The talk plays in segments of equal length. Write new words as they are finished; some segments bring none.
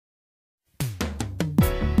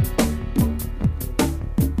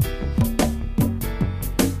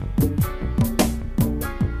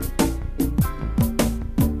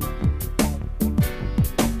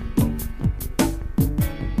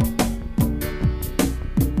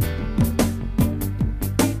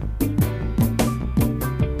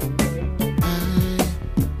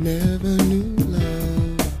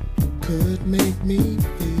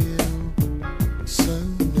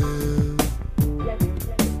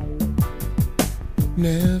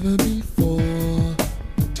Never before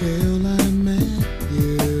till I met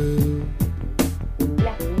you.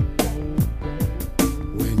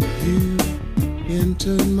 When you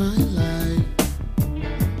entered my life,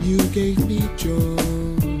 you gave me joyous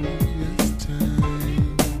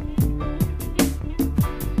time.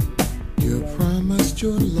 You promised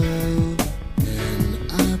your love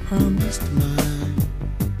and I promised mine.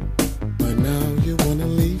 But now you wanna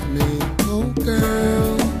leave me, oh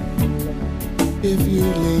girl. If you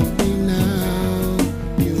leave me now,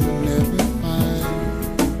 you'll never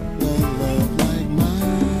find a love like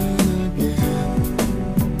mine again.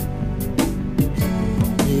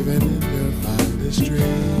 Even in your fondest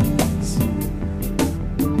dreams,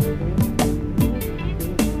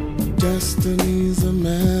 destiny's a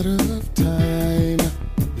matter of time.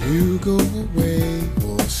 You go away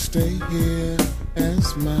or stay here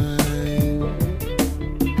as mine.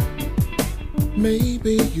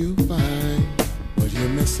 Maybe you find what you're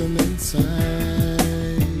missing inside.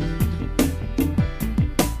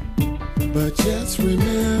 But just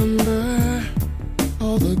remember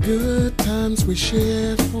all the good times we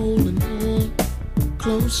shared, holding on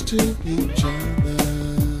close to each other.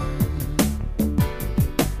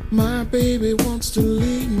 My baby wants to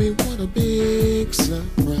leave me, what a big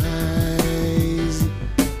surprise.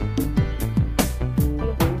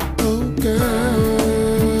 Oh girl,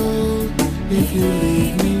 if you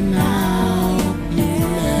leave me now, you'll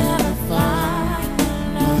never find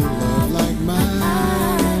a love like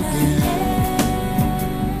mine again.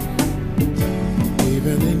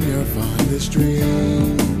 Even in your fondest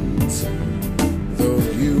dreams, though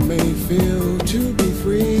you may feel to be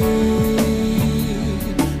free,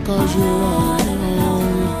 'cause you're on your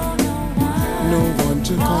own, no one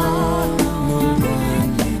to call, no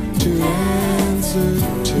one to answer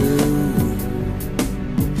to.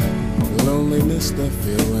 Loneliness that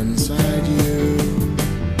feel inside you.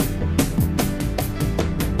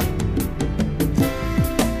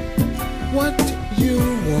 What you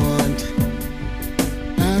want,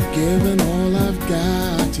 I've given all I've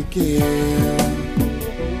got to give.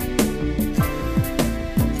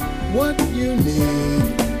 What you need,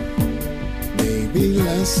 maybe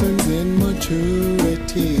lessons in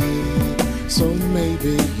maturity. So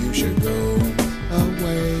maybe you should go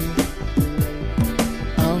away.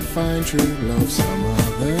 I'll find true love some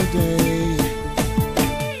other day.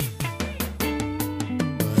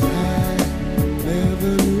 But I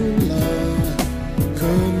never knew love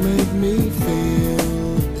could make me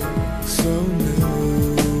feel so new.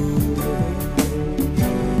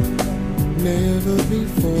 Never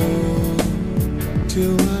before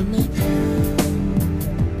till I met you.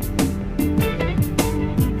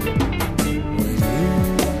 When you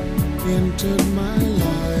entered my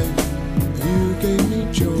life, you gave me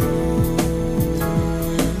joyous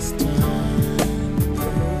time.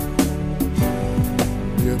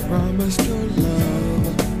 You promised your love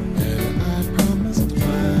and I promised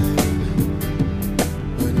mine.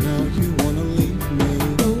 But now you wanna leave me,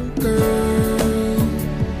 oh girl.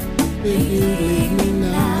 If you leave me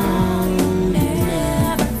now, you'll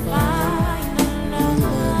never find a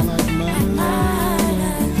love like mine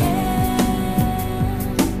again.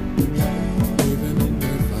 Even in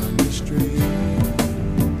your fondest dream,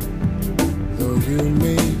 though you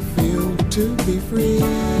may feel to be free.